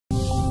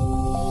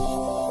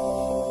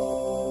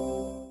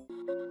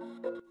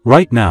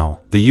Right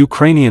now, the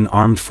Ukrainian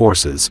Armed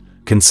Forces,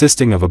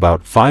 consisting of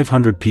about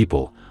 500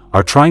 people,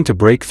 are trying to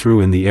break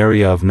through in the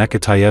area of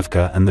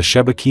Nekhoteyevka and the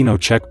Shebekino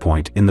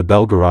checkpoint in the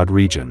Belgorod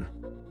region.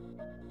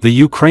 The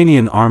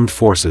Ukrainian Armed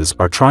Forces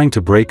are trying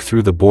to break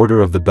through the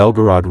border of the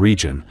Belgorod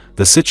region.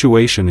 The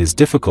situation is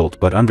difficult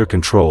but under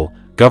control,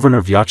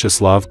 Governor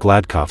Vyacheslav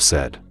Gladkov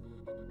said.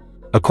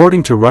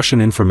 According to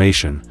Russian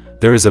information,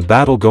 there is a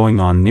battle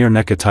going on near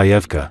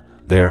Nekhoteyevka.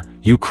 There,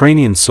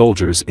 Ukrainian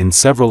soldiers in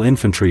several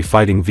infantry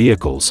fighting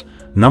vehicles,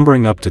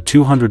 numbering up to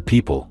 200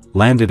 people,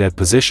 landed at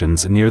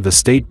positions near the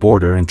state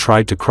border and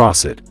tried to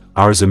cross it.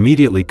 Ours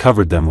immediately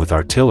covered them with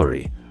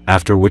artillery,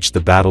 after which the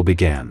battle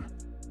began.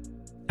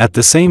 At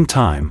the same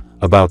time,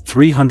 about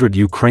 300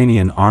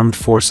 Ukrainian Armed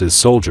Forces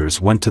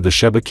soldiers went to the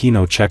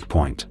Shebekino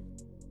checkpoint.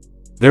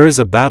 There is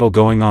a battle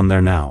going on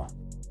there now.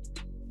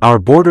 Our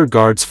border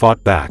guards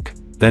fought back,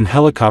 then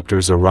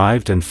helicopters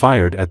arrived and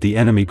fired at the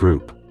enemy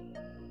group.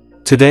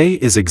 Today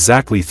is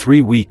exactly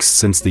 3 weeks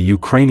since the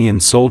Ukrainian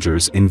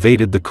soldiers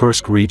invaded the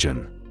Kursk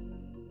region.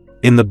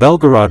 In the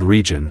Belgorod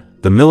region,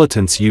 the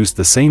militants used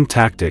the same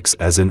tactics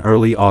as in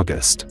early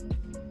August.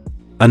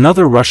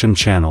 Another Russian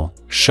channel,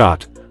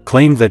 Shot,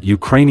 claimed that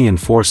Ukrainian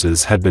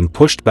forces had been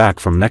pushed back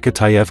from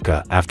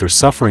Nekhoteyevka after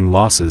suffering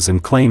losses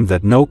and claimed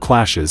that no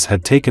clashes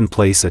had taken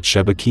place at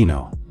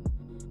Shebekino.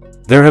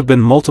 There have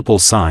been multiple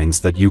signs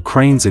that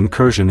Ukraine's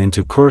incursion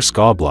into Kursk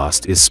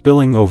Oblast is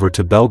spilling over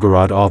to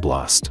Belgorod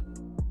Oblast.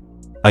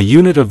 A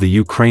unit of the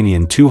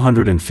Ukrainian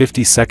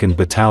 252nd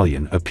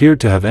Battalion appeared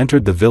to have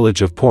entered the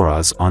village of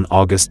Poraz on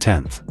August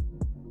 10.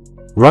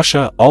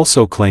 Russia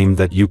also claimed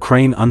that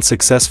Ukraine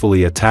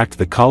unsuccessfully attacked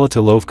the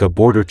Kalatilovka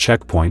border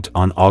checkpoint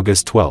on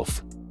August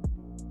 12.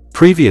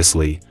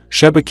 Previously,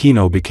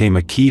 Shebekino became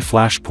a key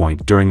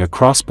flashpoint during a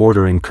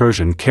cross-border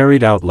incursion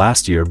carried out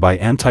last year by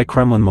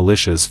anti-Kremlin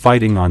militias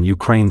fighting on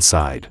Ukraine's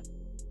side.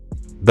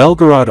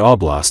 Belgorod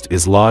Oblast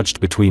is lodged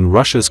between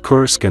Russia's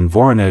Kursk and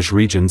Voronezh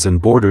regions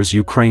and borders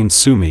Ukraine's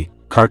Sumy,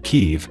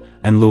 Kharkiv,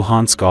 and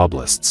Luhansk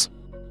oblasts.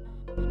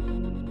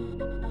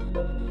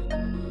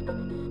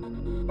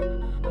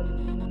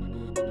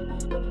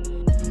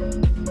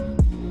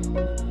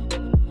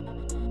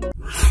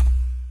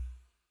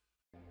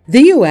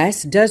 The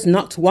US does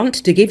not want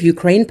to give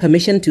Ukraine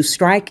permission to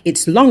strike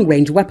its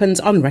long-range weapons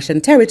on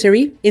Russian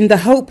territory in the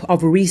hope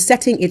of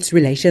resetting its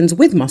relations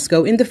with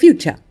Moscow in the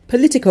future,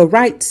 Politico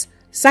writes,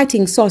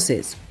 citing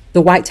sources.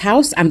 The White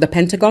House and the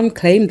Pentagon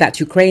claim that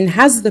Ukraine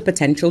has the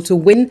potential to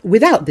win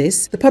without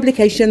this, the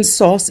publication's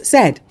source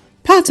said.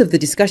 Part of the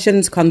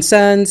discussions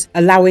concerns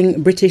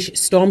allowing British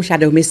Storm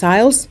Shadow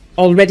missiles,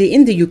 already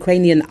in the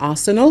Ukrainian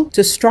arsenal,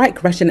 to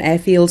strike Russian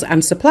airfields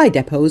and supply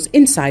depots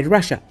inside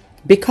Russia.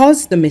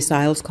 Because the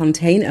missiles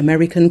contain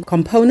American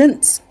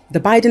components, the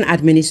Biden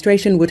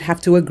administration would have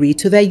to agree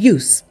to their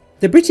use.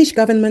 The British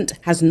government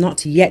has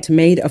not yet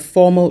made a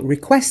formal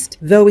request,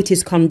 though it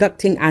is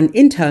conducting an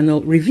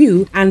internal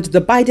review, and the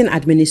Biden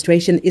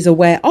administration is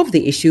aware of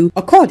the issue,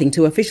 according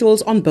to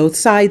officials on both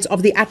sides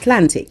of the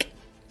Atlantic.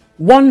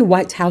 One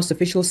White House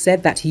official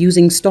said that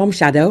using Storm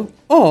Shadow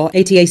or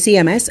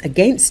ATACMS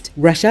against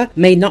Russia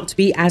may not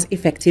be as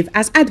effective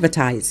as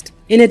advertised.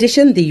 In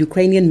addition, the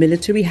Ukrainian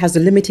military has a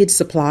limited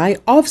supply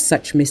of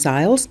such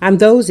missiles, and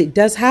those it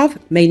does have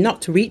may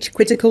not reach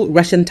critical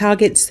Russian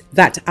targets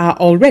that are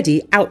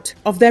already out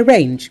of their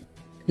range.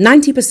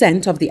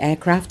 90% of the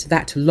aircraft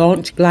that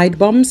launch glide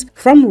bombs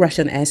from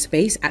Russian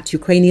airspace at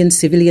Ukrainian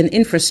civilian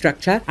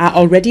infrastructure are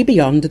already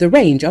beyond the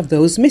range of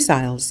those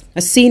missiles,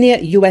 a senior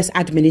US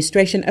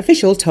administration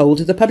official told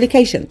the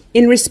publication.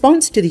 In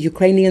response to the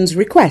Ukrainians'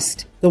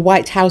 request, the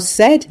White House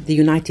said the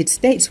United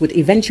States would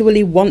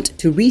eventually want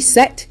to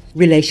reset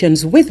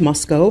relations with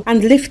Moscow,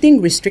 and lifting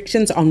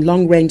restrictions on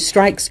long-range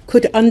strikes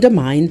could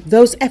undermine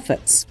those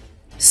efforts.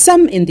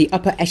 Some in the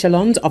upper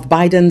echelons of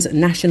Biden's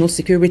national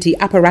security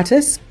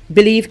apparatus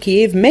believe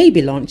Kyiv may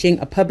be launching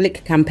a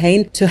public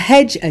campaign to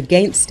hedge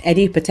against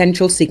any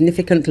potential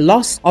significant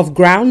loss of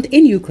ground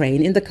in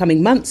Ukraine in the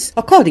coming months,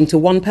 according to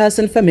one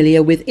person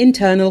familiar with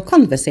internal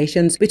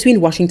conversations between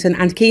Washington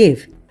and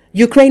Kyiv.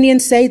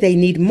 Ukrainians say they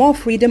need more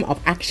freedom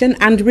of action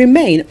and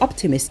remain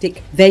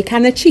optimistic they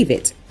can achieve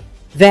it.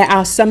 There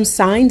are some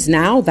signs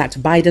now that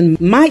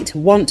Biden might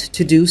want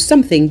to do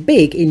something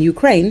big in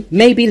Ukraine,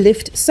 maybe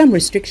lift some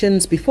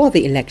restrictions before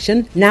the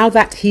election, now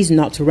that he's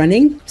not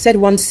running, said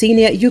one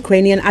senior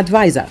Ukrainian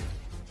advisor.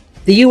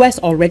 The US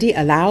already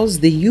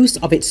allows the use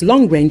of its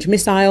long-range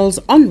missiles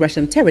on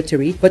Russian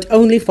territory, but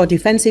only for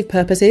defensive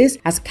purposes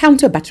as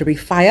counter-battery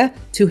fire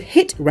to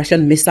hit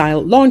Russian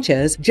missile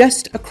launchers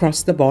just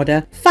across the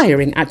border,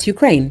 firing at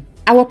Ukraine.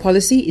 Our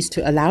policy is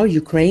to allow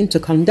Ukraine to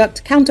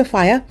conduct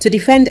counterfire to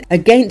defend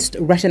against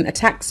Russian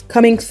attacks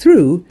coming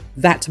through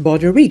that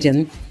border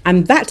region,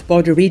 and that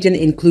border region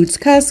includes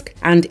Kursk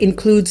and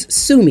includes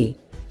Sumy.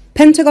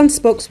 Pentagon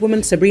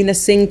spokeswoman Sabrina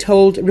Singh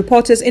told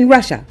reporters in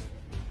Russia,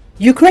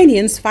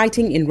 Ukrainians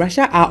fighting in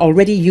Russia are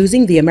already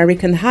using the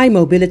American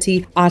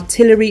high-mobility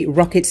artillery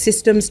rocket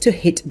systems to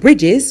hit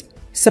bridges,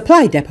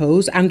 supply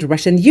depots, and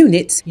Russian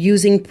units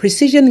using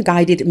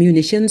precision-guided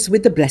munitions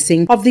with the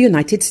blessing of the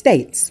United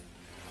States.